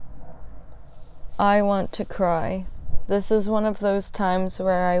I want to cry. This is one of those times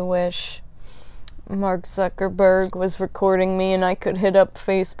where I wish Mark Zuckerberg was recording me and I could hit up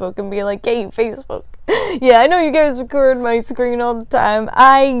Facebook and be like, hey, Facebook. Yeah, I know you guys record my screen all the time.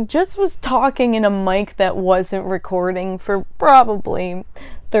 I just was talking in a mic that wasn't recording for probably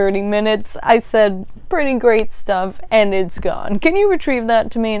 30 minutes. I said pretty great stuff and it's gone. Can you retrieve that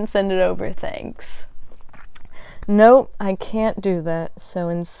to me and send it over? Thanks. Nope, I can't do that. So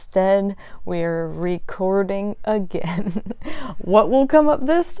instead, we're recording again. What will come up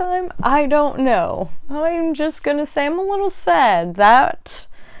this time? I don't know. I'm just gonna say I'm a little sad. That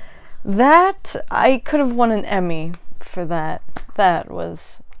I could have won an Emmy for that. That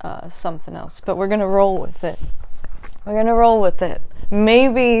was something else. But we're gonna roll with it. We're gonna roll with it.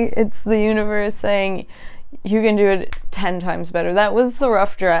 Maybe it's the universe saying you can do it 10 times better. That was the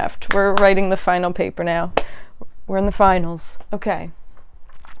rough draft. We're writing the final paper now. We're in the finals. Okay.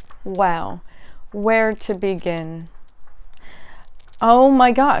 Wow. Where to begin? Oh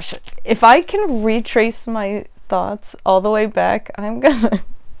my gosh. If I can retrace my thoughts all the way back, I'm gonna...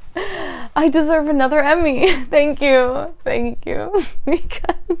 I deserve another Emmy. Thank you. Thank you.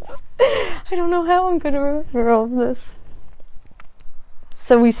 Because I don't know how I'm gonna remember all of this.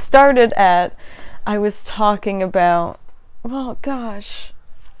 So we started at... I was talking about... Oh gosh.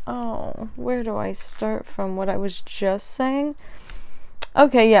 Oh, where do I start from? What I was just saying?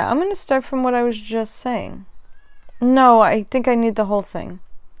 Okay, yeah, I'm going to start from what I was just saying. No, I think I need the whole thing.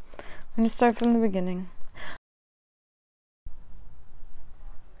 I'm going to start from the beginning.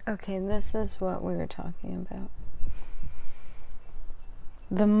 Okay, this is what we were talking about.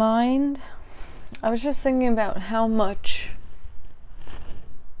 The mind. I was just thinking about how much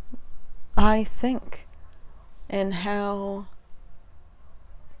I think and how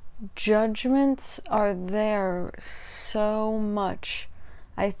judgments are there so much,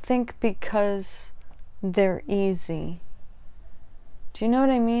 I think, because they're easy. Do you know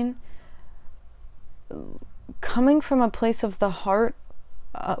what I mean? Coming from a place of the heart,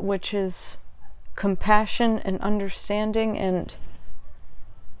 which is compassion and understanding, and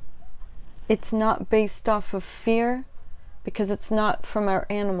it's not based off of fear, because it's not from our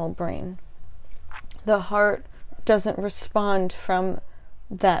animal brain. The heart doesn't respond from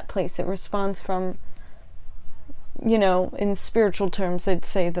that place. It responds from, you know, in spiritual terms, they'd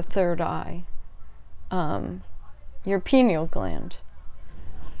say the third eye, your pineal gland.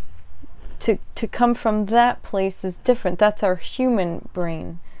 To come from that place is different. That's our human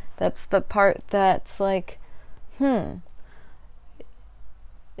brain. That's the part that's like,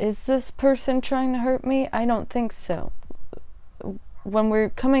 is this person trying to hurt me? I don't think so. When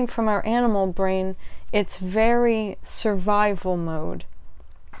we're coming from our animal brain, it's very survival mode.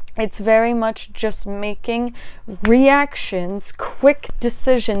 It's very much just making reactions, quick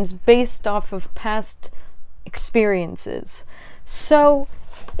decisions based off of past experiences. So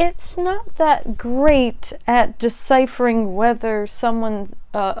it's not that great at deciphering whether someone,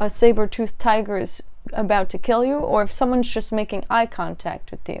 a saber-toothed tiger, is about to kill you, or if someone's just making eye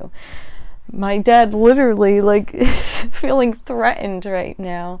contact with you. My dad literally, is feeling threatened right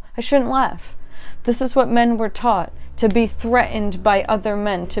now. I shouldn't laugh. This is what men were taught. To be threatened by other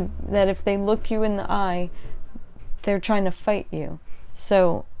men, that if they look you in the eye, they're trying to fight you.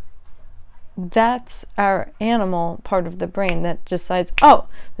 So that's our animal part of the brain that decides, oh,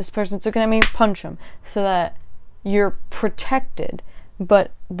 this person's looking at me, punch him, so that you're protected.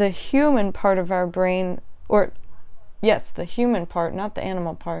 But the human part of our brain, or yes, the human part, not the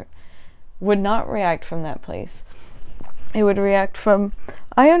animal part, would not react from that place. It would react from,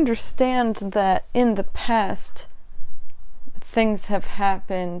 I understand that in the past things have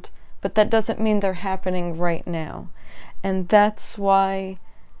happened, but that doesn't mean they're happening right now. And that's why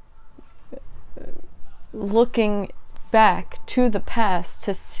looking back to the past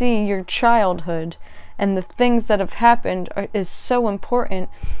to see your childhood and the things that have happened is so important,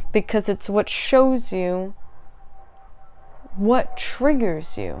 because it's what shows you what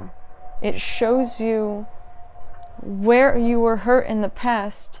triggers you. It shows you where you were hurt in the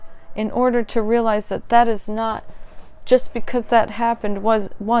past in order to realize that that is not, just because that happened was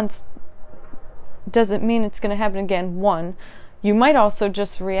once doesn't mean it's going to happen again. One, you might also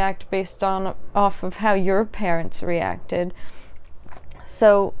just react based off of how your parents reacted.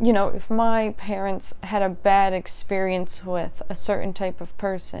 So, you know, if my parents had a bad experience with a certain type of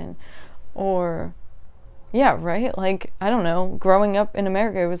person, or yeah, right? Like, I don't know, growing up in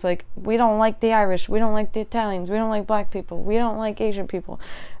America, it was like, we don't like the Irish, we don't like the Italians, we don't like black people, we don't like Asian people,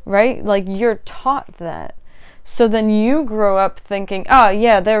 right? Like, you're taught that. So then you grow up thinking, oh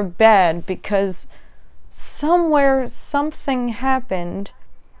yeah, they're bad because somewhere something happened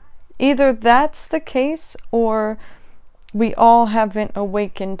Either that's the case, or we all haven't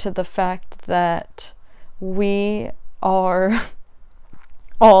awakened to the fact that we are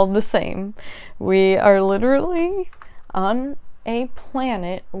all the same. We are literally on a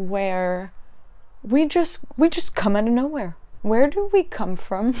planet where we just come out of nowhere. Where do we come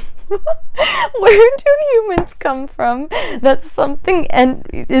from? Where do humans come from? That's something and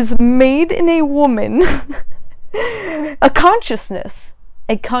is made in a woman. A consciousness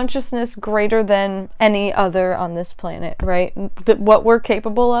greater than any other on this planet, right? What we're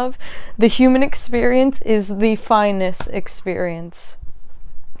capable of, the human experience is the finest experience.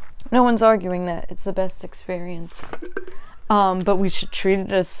 No one's arguing that. It's the best experience. But we should treat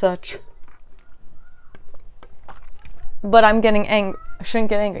it as such. But I'm getting angry. I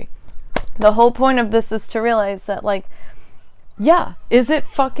shouldn't get angry. The whole point of this is to realize that, like, yeah, is it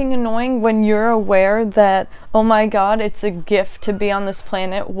fucking annoying when you're aware that, oh my god, it's a gift to be on this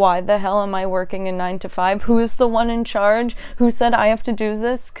planet? Why the hell am I working a 9 to 5? Who's the one in charge? Who said I have to do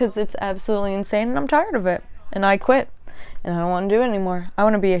this? Because it's absolutely insane and I'm tired of it. And I quit. And I don't want to do it anymore. I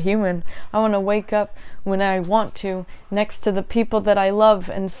want to be a human. I want to wake up when I want to, next to the people that I love,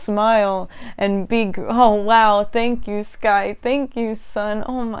 and smile and be, oh wow, thank you, sky, thank you, sun,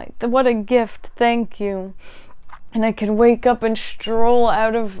 oh my, what a gift, thank you. And I can wake up and stroll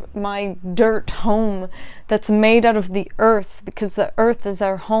out of my dirt home that's made out of the earth, because the earth is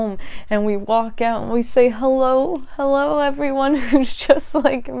our home. And we walk out and we say, hello, hello everyone who's just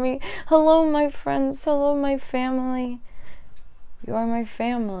like me. Hello my friends, hello my family. You are my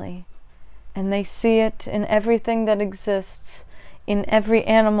family. And they see it in everything that exists, in every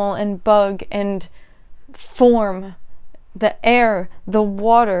animal and bug and form. The air, the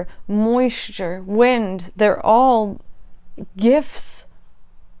water, moisture, wind, they're all gifts.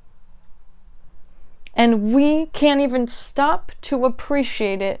 And we can't even stop to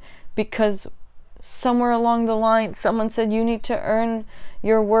appreciate it because somewhere along the line someone said you need to earn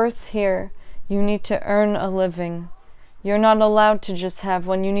your worth here. You need to earn a living. You're not allowed to just have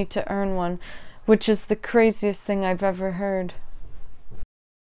one, you need to earn one, which is the craziest thing I've ever heard.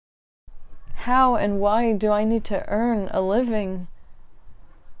 How and why do I need to earn a living?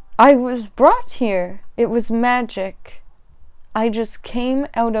 I was brought here. It was magic. I just came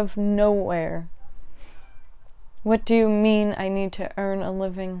out of nowhere. What do you mean I need to earn a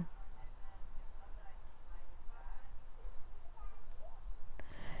living?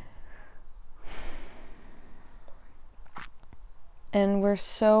 And we're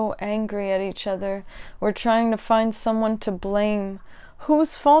so angry at each other. We're trying to find someone to blame.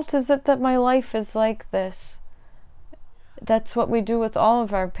 Whose fault is it that my life is like this? That's what we do with all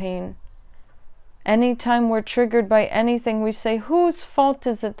of our pain. Anytime we're triggered by anything, we say, whose fault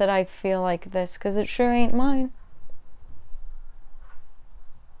is it that I feel like this? Because it sure ain't mine.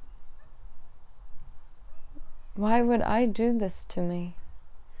 Why would I do this to me?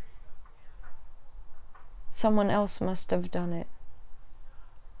 Someone else must have done it.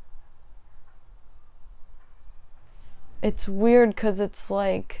 It's weird because it's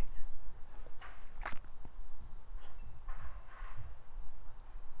like,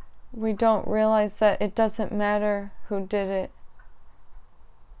 we don't realize that it doesn't matter who did it.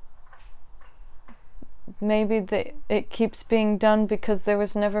 Maybe it keeps being done because there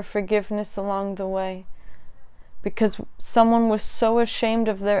was never forgiveness along the way. Because someone was so ashamed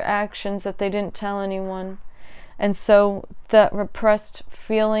of their actions that they didn't tell anyone. And so that repressed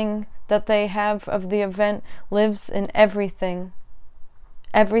feeling that they have of the event lives in everything.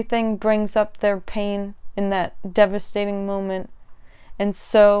 Everything brings up their pain in that devastating moment. And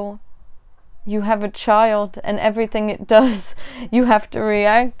so you have a child, and everything it does, you have to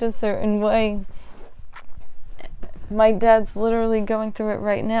react a certain way. My dad's literally going through it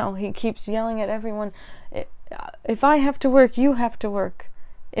right now. He keeps yelling at everyone, if I have to work, you have to work.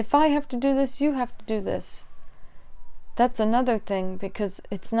 If I have to do this, you have to do this. That's another thing, because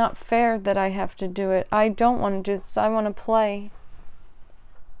it's not fair that I have to do it. I don't want to do this. I want to play.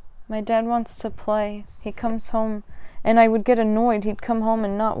 My dad wants to play. He comes home, and I would get annoyed. He'd come home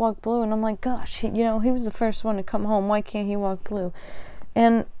and not walk Blue, and I'm like, gosh, he was the first one to come home. Why can't he walk Blue?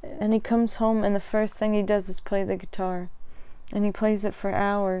 And he comes home, and the first thing he does is play the guitar. And he plays it for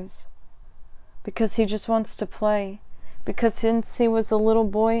hours. Because he just wants to play. Because since he was a little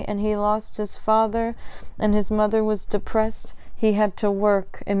boy and he lost his father and his mother was depressed, he had to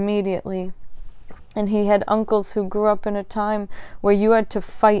work immediately. And he had uncles who grew up in a time where you had to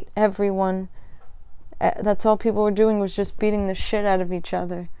fight everyone. That's all people were doing, was just beating the shit out of each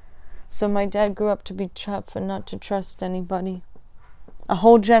other. So my dad grew up to be tough and not to trust anybody. A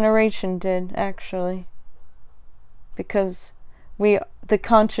whole generation did, actually. Because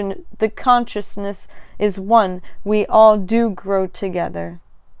The consciousness is one. We all do grow together.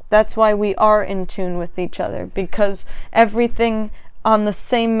 That's why we are in tune with each other, because everything on the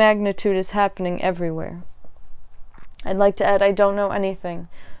same magnitude is happening everywhere. I'd like to add, I don't know anything.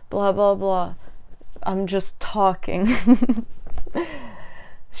 Blah, blah, blah. I'm just talking.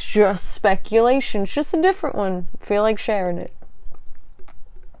 It's just speculation. It's just a different one. Feel like sharing it.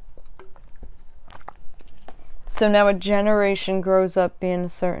 So now a generation grows up being a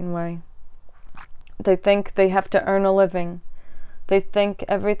certain way. They think they have to earn a living. They think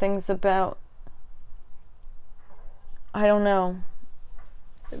everything's about, I don't know,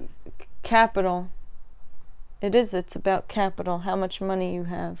 capital. It's about capital, how much money you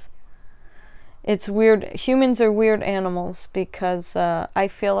have. It's weird. Humans are weird animals because I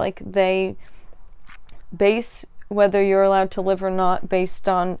feel like they base whether you're allowed to live or not based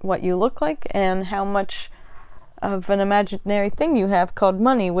on what you look like and how much of an imaginary thing you have called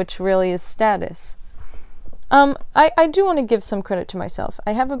money, which really is status. I do want to give some credit to myself.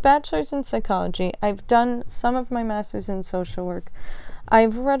 I have a bachelor's in psychology. I've done some of my master's in social work.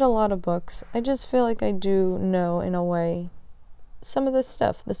 I've read a lot of books. I just feel like I do know, in a way, some of this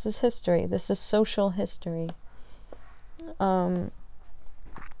stuff. This is history. This is social history.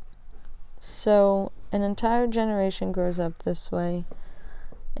 So an entire generation grows up this way,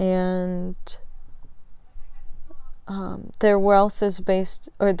 and their wealth is based,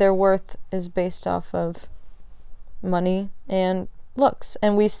 or their worth is based off of money and looks.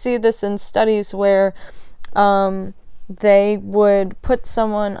 And we see this in studies where they would put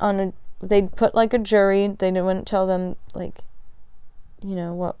someone on they'd put like a jury. They wouldn't tell them like, you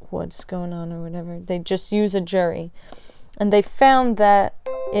know, what's going on or whatever. They'd just use a jury. And they found that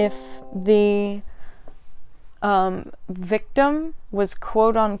if the victim was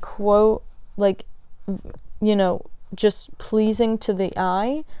quote unquote like, you know, just pleasing to the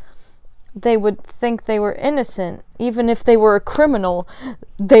eye, they would think they were innocent. Even if they were a criminal,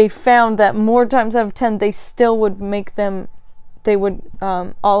 they found that more times out of 10 they still would make them, they would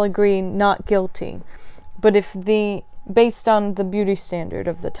all agree not guilty. But if based on the beauty standard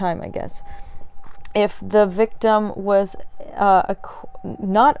of the time, I guess, if the victim was a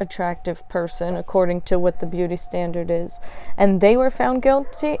not attractive person according to what the beauty standard is, and they were found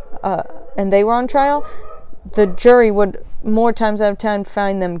guilty, and they were on trial, the jury would more times out of 10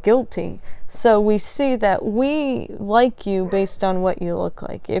 find them guilty. So we see that we like you based on what you look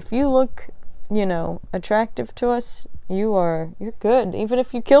like. If you look, you know, attractive to us, you're good, even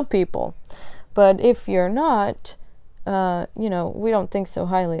if you kill people. But if you're not, you know, we don't think so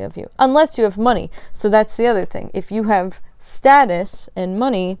highly of you. Unless you have money. So that's the other thing. If you have status and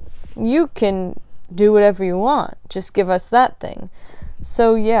money, you can do whatever you want. Just give us that thing.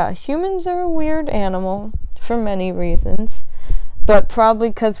 So yeah, humans are a weird animal for many reasons. But probably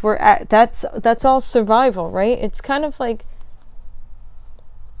because that's all survival, right? It's kind of like,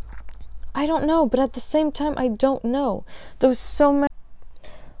 I don't know, but at the same time, I don't know. There's so many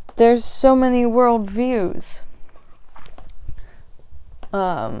worldviews.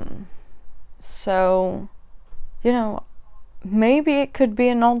 So, you know, maybe it could be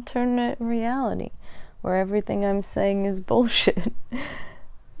an alternate reality where everything I'm saying is bullshit.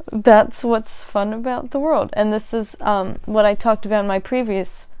 That's what's fun about the world. And this is what I talked about in my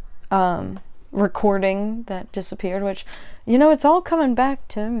previous recording that disappeared, which, you know, it's all coming back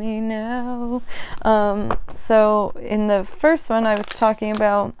to me now. So in the first one, I was talking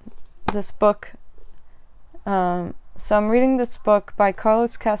about this book. So I'm reading this book by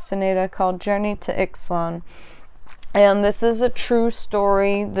Carlos Castaneda called Journey to Ixtlan. And this is a true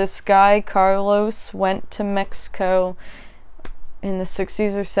story. This guy, Carlos, went to Mexico in the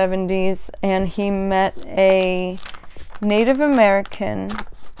 60s or 70s, and he met a Native American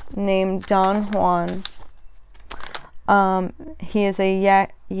named Don Juan. He is a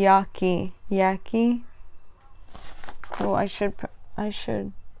Yaqui. Oh, I should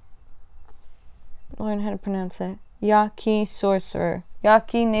learn how to pronounce it. Yaqui sorcerer.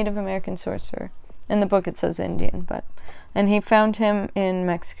 Yaqui Native American sorcerer. In the book it says Indian, and he found him in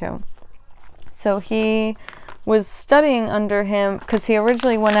Mexico. So he was studying under him because he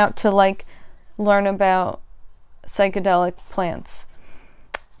originally went out to like learn about psychedelic plants.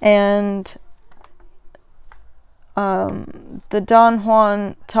 And the Don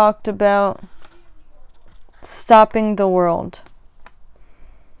Juan talked about stopping the world.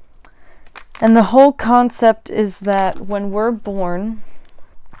 And the whole concept is that when we're born,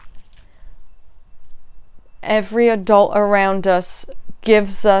 every adult around us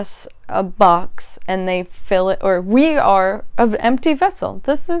gives us a box and they fill it, or we are an empty vessel.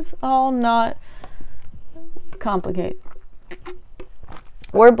 This is all not complicated.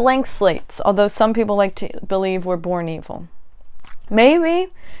 We're blank slates, although some people like to believe we're born evil.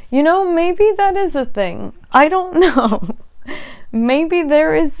 Maybe, maybe that is a thing. I don't know. Maybe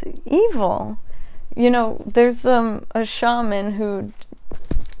there is evil. There's a shaman who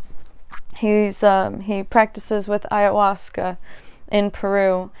he practices with ayahuasca in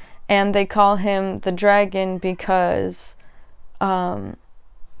Peru, and they call him the dragon because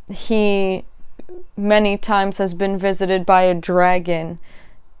he many times has been visited by a dragon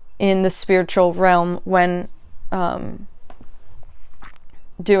in the spiritual realm when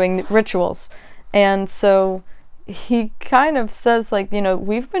doing rituals. And so he kind of says, like,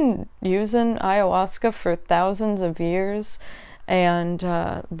 we've been using ayahuasca for thousands of years, and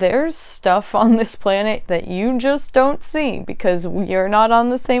there's stuff on this planet that you just don't see because we are not on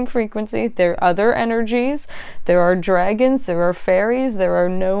the same frequency. There are other energies. There are dragons. There are fairies. There are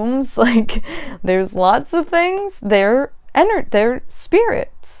gnomes. Like, there's lots of things. They're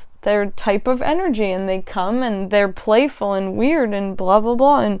spirits. They're a type of energy, and they come and they're playful and weird and blah, blah,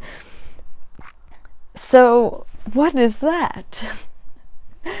 blah. And so what is that?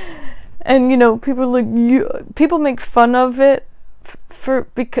 And, people make fun of it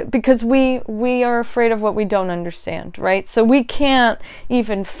because we are afraid of what we don't understand, right? So we can't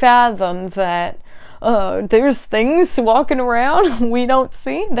even fathom that there's things walking around we don't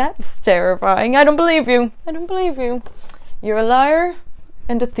see. That's terrifying. I don't believe you. You're a liar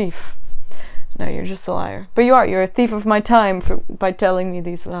and a thief. No, you're just a liar. But you're a thief of my time by telling me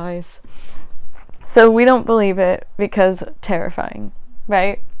these lies. So we don't believe it because terrifying,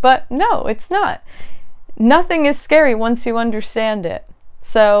 right? But no, it's not. Nothing is scary once you understand it.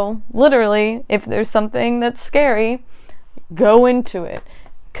 So literally, if there's something that's scary, go into it.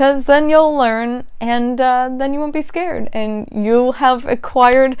 Because then you'll learn, and then you won't be scared. And you'll have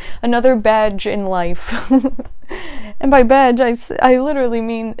acquired another badge in life. And by badge, I literally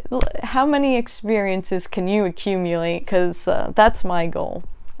mean, how many experiences can you accumulate? Because that's my goal.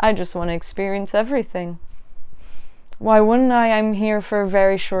 I just want to experience everything. Why wouldn't I? I'm here for a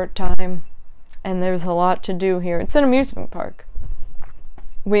very short time. And there's a lot to do here. It's an amusement park.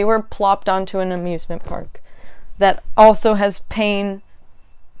 We were plopped onto an amusement park that also has pain,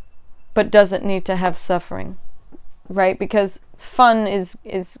 but doesn't need to have suffering, right? Because fun is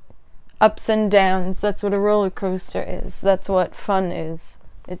ups and downs. That's what a roller coaster is. That's what fun is.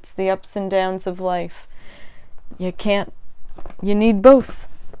 It's the ups and downs of life. You need both.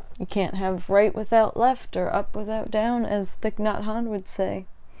 You can't have right without left or up without down, as Thich Nhat Hanh would say.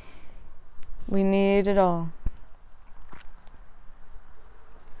 We need it all.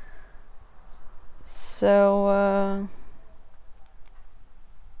 So,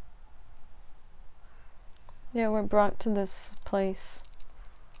 yeah, we're brought to this place.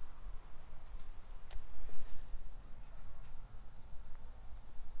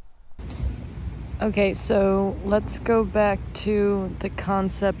 Okay, so let's go back to the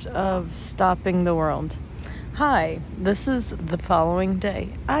concept of stopping the world. Hi, this is the following day.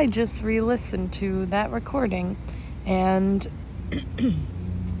 I just re-listened to that recording, and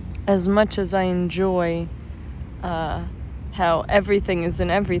as much as I enjoy how everything is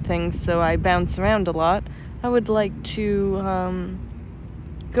in everything, so I bounce around a lot, I would like to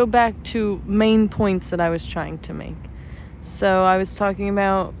go back to main points that I was trying to make. So I was talking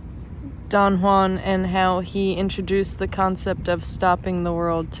about Don Juan and how he introduced the concept of stopping the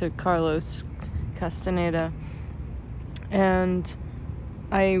world to Carlos Castaneda. And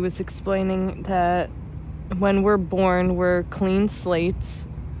I was explaining that when we're born, we're clean slates.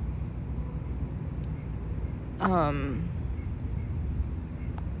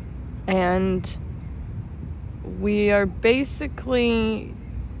 And we are basically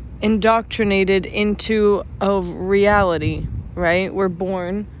indoctrinated into a reality, right? We're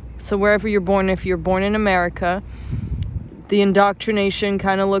born. So wherever you're born, if you're born in America, the indoctrination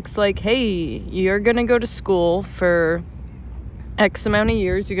kind of looks like, hey, you're going to go to school for X amount of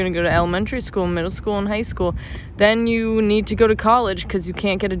years. You're going to go to elementary school, middle school, and high school. Then you need to go to college because you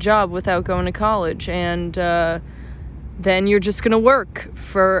can't get a job without going to college. And then you're just going to work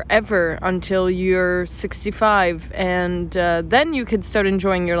forever until you're 65. And then you could start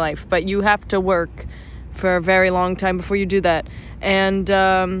enjoying your life. But you have to work for a very long time before you do that. And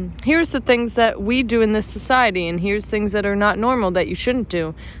here's the things that we do in this society, and here's things that are not normal that you shouldn't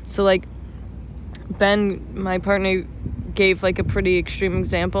do. So, like, Ben, my partner, gave, like, a pretty extreme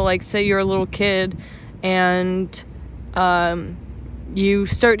example. Like, say you're a little kid, and you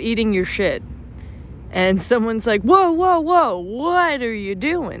start eating your shit. And someone's like, whoa, what are you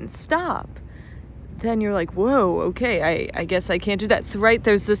doing? Stop. then you're like, whoa, okay, I guess I can't do that. So, right,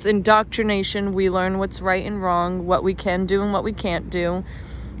 there's this indoctrination. We learn what's right and wrong, what we can do and what we can't do.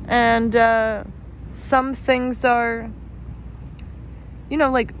 And some things are,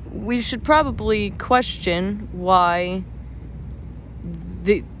 like, we should probably question why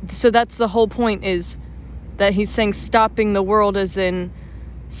so that's the whole point, is that he's saying stopping the world, as in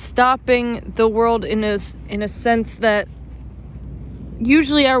stopping the world in a sense that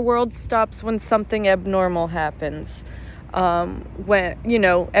usually our world stops when something abnormal happens.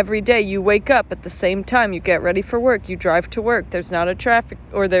 When, every day you wake up at the same time, you get ready for work, you drive to work, there's not a traffic,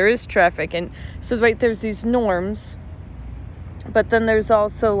 or there is traffic. And so, right, there's these norms, but then there's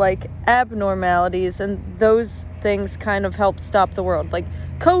also, like, abnormalities, and those things kind of help stop the world. Like,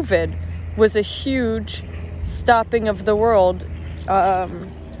 COVID was a huge stopping of the world,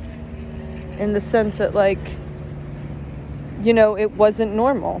 in the sense that, like, it wasn't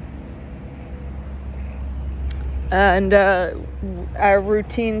normal. And our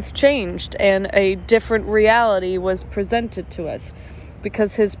routines changed, and a different reality was presented to us.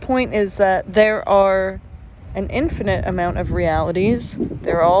 Because his point is that there are an infinite amount of realities.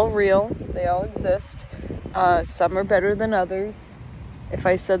 They're all real. They all exist. Some are better than others. If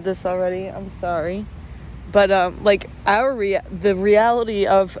I said this already, I'm sorry. But, the reality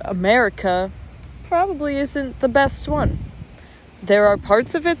of America probably isn't the best one. There are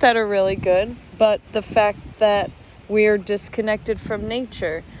parts of it that are really good, but the fact that we're disconnected from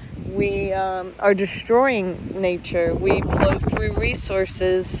nature, we are destroying nature, we blow through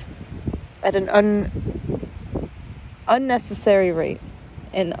resources at an unnecessary rate,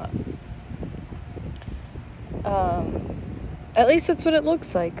 and at least that's what it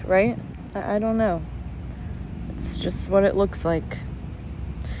looks like, right? I don't know. It's just what it looks like.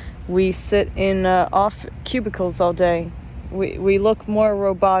 We sit in off cubicles all day. We look more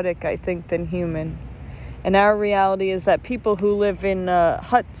robotic, I think, than human. And our reality is that people who live in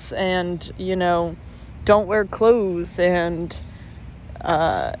huts and, don't wear clothes and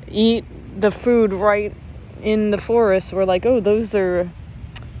eat the food right in the forest, we're like, oh,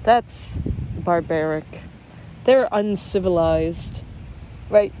 that's barbaric. They're uncivilized.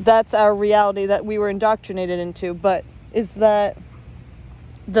 Right? That's our reality that we were indoctrinated into. But is that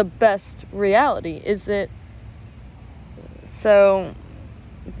the best reality? Is it? So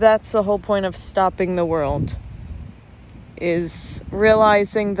that's the whole point of stopping the world, is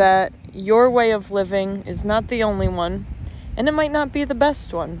realizing that your way of living is not the only one, and it might not be the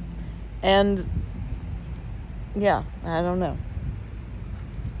best one. And yeah, I don't know.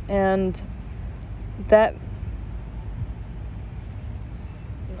 And that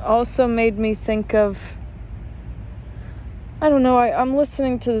also made me think of, I don't know, I'm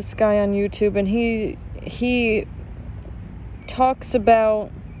listening to this guy on YouTube, and he talks about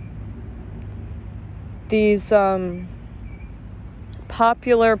these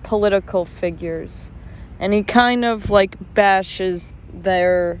popular political figures, and he kind of like bashes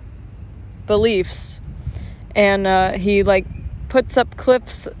their beliefs, and he like puts up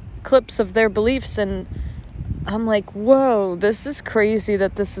clips of their beliefs, and I'm like, whoa, this is crazy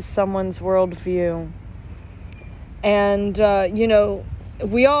that this is someone's worldview. And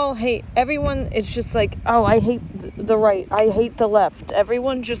we all hate everyone. It's just like, oh, I hate the right, I hate the left.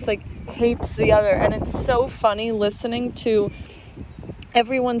 Everyone just like hates the other, and it's so funny listening to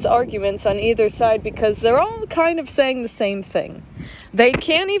everyone's arguments on either side, because they're all kind of saying the same thing. They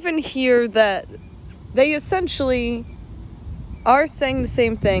can't even hear that they essentially are saying the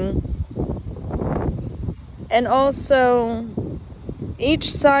same thing, and also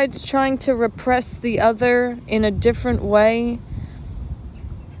each side's trying to repress the other in a different way.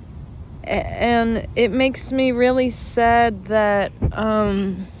 And it makes me really sad that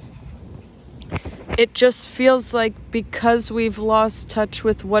it just feels like, because we've lost touch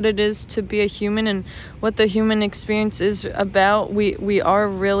with what it is to be a human and what the human experience is about, we are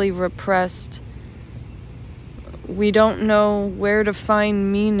really repressed. We don't know where to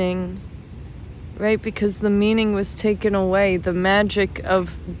find meaning, right? Because the meaning was taken away. The magic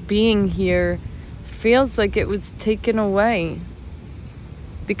of being here feels like it was taken away.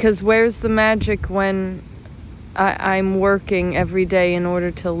 Because where's the magic when I'm working every day in order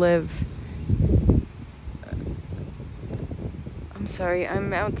to live? I'm sorry,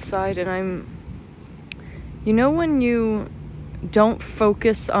 I'm outside and when you don't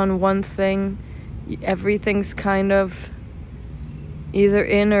focus on one thing, everything's kind of either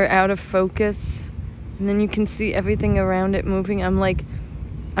in or out of focus, and then you can see everything around it moving.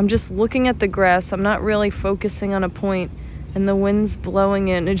 I'm just looking at the grass. I'm not really focusing on a point, and the wind's blowing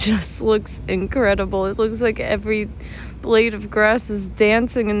in. It just looks incredible. It looks like every blade of grass is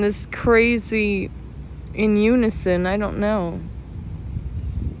dancing in this crazy in unison. I don't know.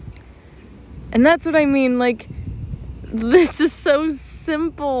 And that's what I mean, like, this is so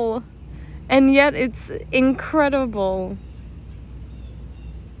simple, and yet it's incredible.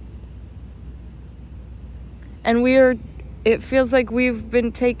 And it feels like we've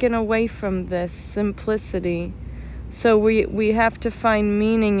been taken away from this simplicity. So we have to find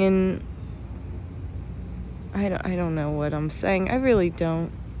meaning in, I don't know what I'm saying. I really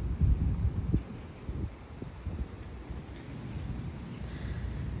don't.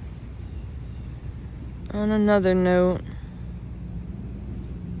 On another note,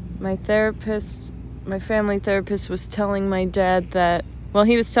 my family therapist was telling my dad that, well,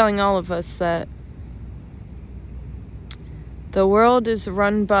 he was telling all of us that the world is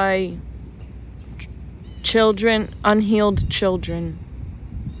run by children, unhealed children.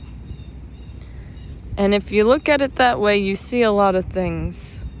 And if you look at it that way, you see a lot of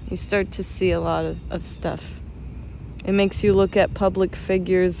things. You start to see a lot of stuff. It makes you look at public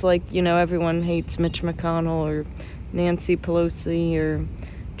figures like, everyone hates Mitch McConnell or Nancy Pelosi or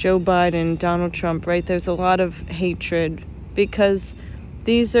Joe Biden, Donald Trump, right? There's a lot of hatred because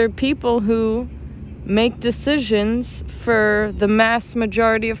these are people who make decisions for the mass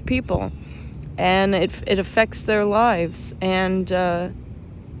majority of people, and it affects their lives, and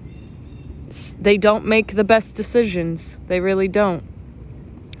they don't make the best decisions. They really don't.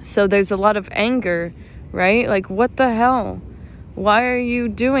 So there's a lot of anger, right? Like, what the hell? Why are you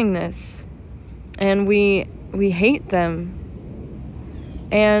doing this? And we hate them.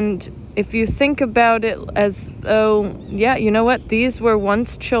 And if you think about it as though, yeah, you know what? These were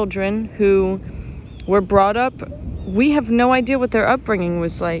once children who were brought up. We have no idea what their upbringing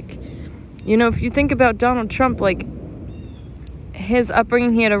was like. If you think about Donald Trump, like, his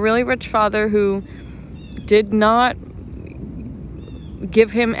upbringing, he had a really rich father who did not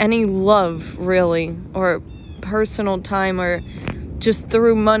give him any love, really, or personal time, or just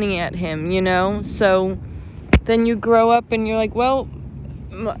threw money at him, So then you grow up and you're like, well,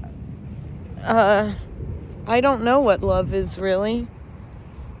 I don't know what love is, really.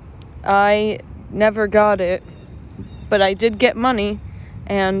 I never got it, but I did get money,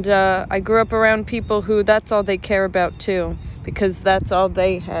 and I grew up around people who that's all they care about, too, because that's all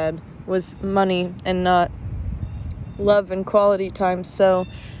they had was money and not love and quality time. So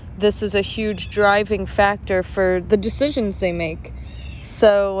this is a huge driving factor for the decisions they make.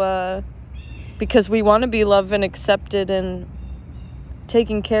 So because we want to be loved and accepted and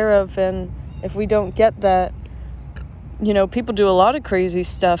taken care of, and if we don't get that, people do a lot of crazy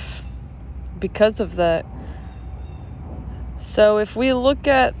stuff because of that. So if we look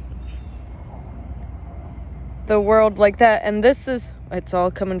at the world like that, and it's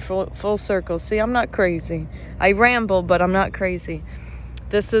all coming full circle. See, I'm not crazy. I ramble, but I'm not crazy.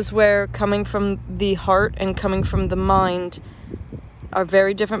 This is where coming from the heart and coming from the mind are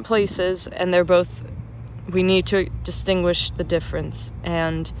very different places, and we need to distinguish the difference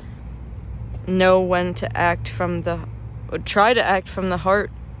and know when to try to act from the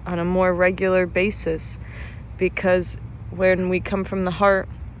heart on a more regular basis, because when we come from the heart,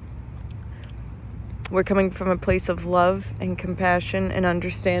 we're coming from a place of love and compassion and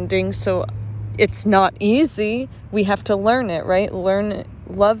understanding. So it's not easy. We have to learn it, right?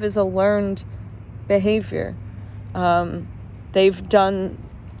 Love is a learned behavior.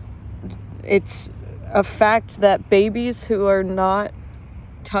 It's a fact that babies who are not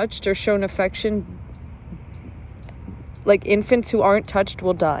touched or shown affection, like infants who aren't touched,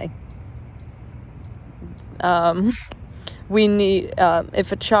 will die.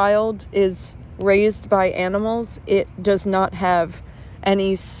 If a child is raised by animals, it does not have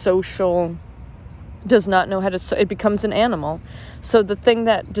any does not know how to, it becomes an animal. So the thing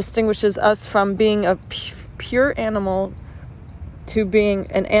that distinguishes us from being a pure animal to being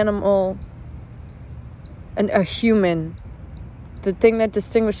an animal and a human, the thing that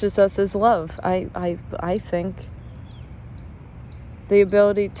distinguishes us is love. I think the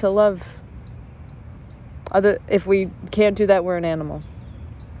ability to love. If we can't do that, we're an animal.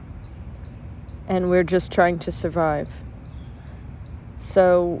 And we're just trying to survive.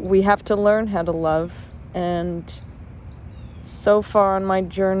 So we have to learn how to love. And so far on my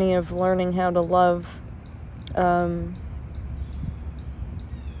journey of learning how to love, I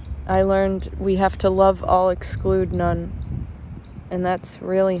learned we have to love all, exclude none. And that's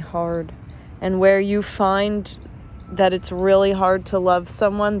really hard. And where you find that it's really hard to love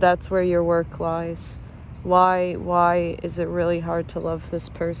someone, that's where your work lies. Why is it really hard to love this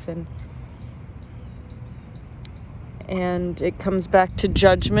person? And it comes back to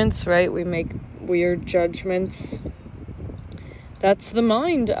judgments, right? We make weird judgments That's the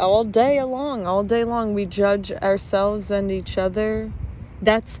mind all day long. All day long we judge ourselves and each other.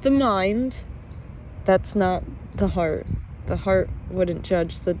 That's the mind. That's not the heart. The heart wouldn't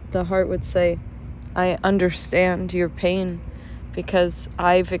judge. The heart would say, I understand your pain because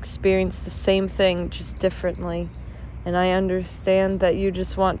I've experienced the same thing, just differently. And I understand that you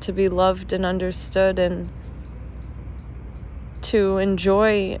just want to be loved and understood and to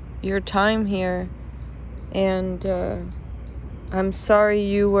enjoy your time here. And I'm sorry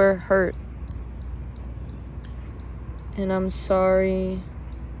you were hurt. And I'm sorry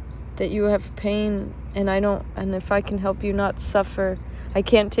that you have pain, and if I can help you not suffer, I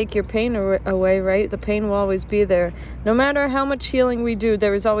can't take your pain away, right? The pain will always be there. No matter how much healing we do,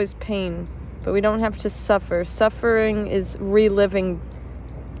 there is always pain, but we don't have to suffer. Suffering is reliving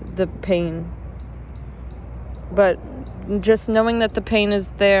the pain. But just knowing that the pain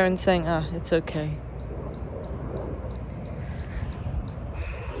is there and saying, it's okay.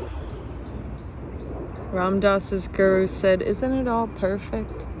 Ram Dass's guru said, isn't it all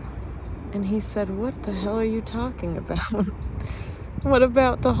perfect? And he said, what the hell are you talking about? What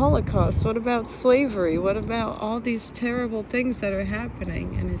about the Holocaust? What about slavery? What about all these terrible things that are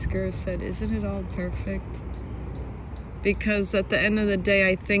happening? And his guru said, isn't it all perfect? Because at the end of the day,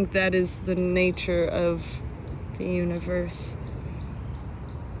 I think that is the nature of the universe.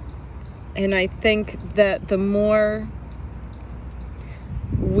 And I think that the more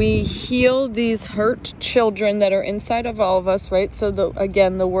we heal these hurt children that are inside of all of us, right? So,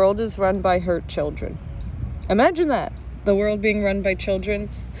 the world is run by hurt children. Imagine that. The world being run by children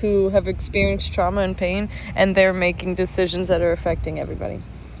who have experienced trauma and pain, and they're making decisions that are affecting everybody.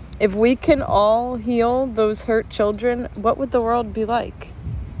 If we can all heal those hurt children, what would the world be like?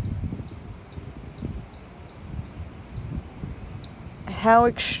 How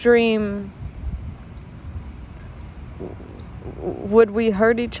extreme would we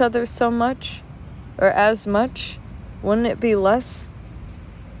hurt each other so much? Or as much? Wouldn't it be less?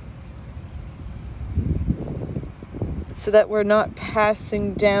 So that we're not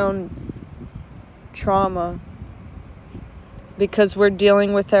passing down trauma because we're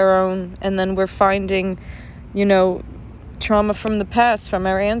dealing with our own, and then we're finding, trauma from the past, from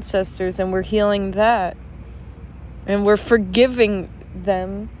our ancestors, and we're healing that. And we're forgiving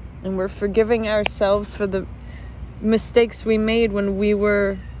them, and we're forgiving ourselves for the mistakes we made when we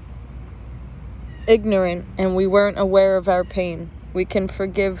were ignorant and we weren't aware of our pain. We can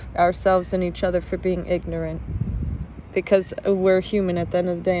forgive ourselves and each other for being ignorant because we're human at the end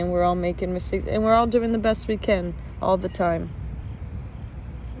of the day, and we're all making mistakes, and we're all doing the best we can all the time,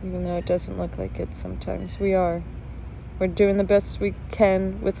 even though it doesn't look like it sometimes. We're doing the best we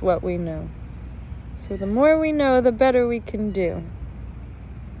can with what we know. So the more we know, the better we can do.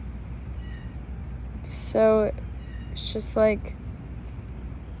 So it's just like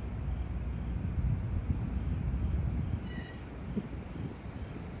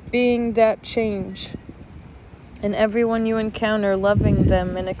being that change, and everyone you encounter, loving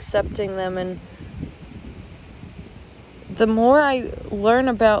them and accepting them. And the more I learn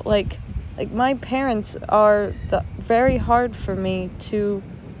about like my parents are very hard for me to,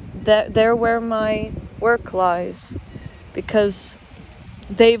 they're where my work lies, because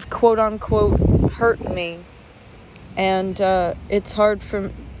they've quote unquote hurt me. And it's hard for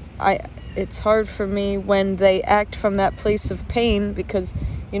me when they act from that place of pain, because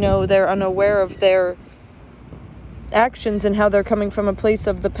they're unaware of their actions and how they're coming from a place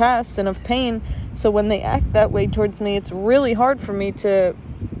of the past and of pain. So when they act that way towards me, it's really hard for me to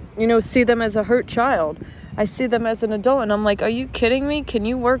see them as a hurt child. I see them as an adult, and I'm like, are you kidding me? Can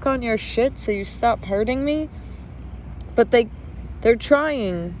you work on your shit so you stop hurting me? But they're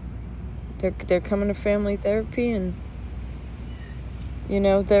trying. They're coming to family therapy, and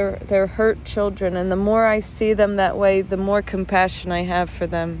they're hurt children. And the more I see them that way, the more compassion I have for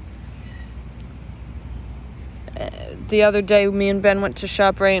them. The other day, me and Ben went to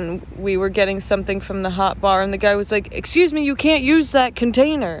ShopRite, and we were getting something from the hot bar, and the guy was like, excuse me, you can't use that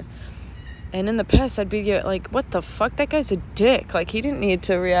container. And in the past, I'd be like, what the fuck? That guy's a dick. Like, he didn't need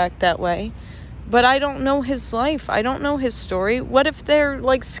to react that way. But I don't know his life. I don't know his story. What if they're,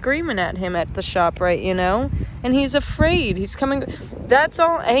 like, screaming at him at the ShopRite, And he's afraid. He's coming. That's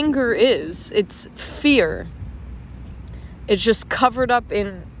all anger is. It's fear. It's just covered up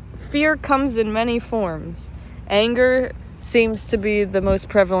in... Fear comes in many forms. Anger seems to be the most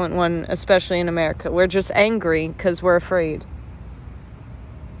prevalent one, especially in America. We're just angry because we're afraid.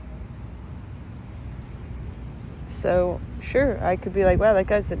 So, sure, I could be like, wow, that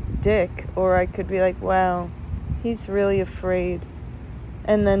guy's a dick. Or I could be like, wow, he's really afraid.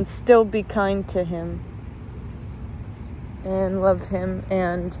 And then still be kind to him. and love him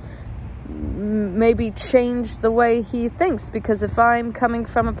and maybe change the way he thinks, because if I'm coming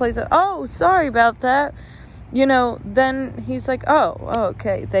from a place of, oh, sorry about that, then he's like, oh,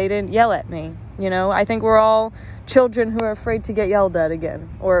 okay, they didn't yell at me. I think we're all children who are afraid to get yelled at again,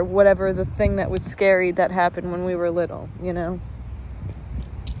 or whatever the thing that was scary that happened when we were little,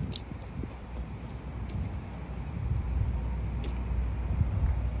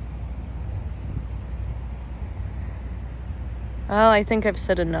 Well, I think I've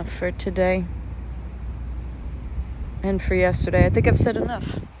said enough for today. And for yesterday. I think I've said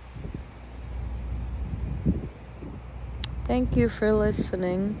enough. Thank you for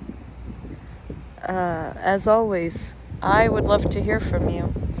listening. As always, I would love to hear from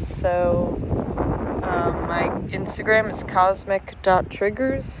you. So, my Instagram is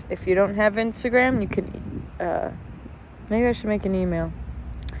cosmic.triggers. If you don't have Instagram, you can, maybe I should make an email.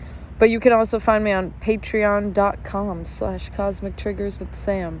 But you can also find me on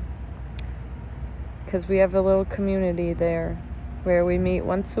patreon.com/cosmictriggerswithsam. Because we have a little community there where we meet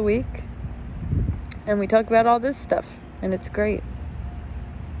once a week and we talk about all this stuff, and it's great.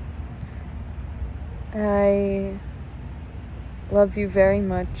 I love you very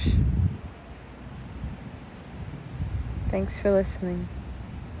much. Thanks for listening.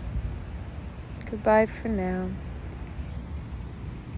 Goodbye for now.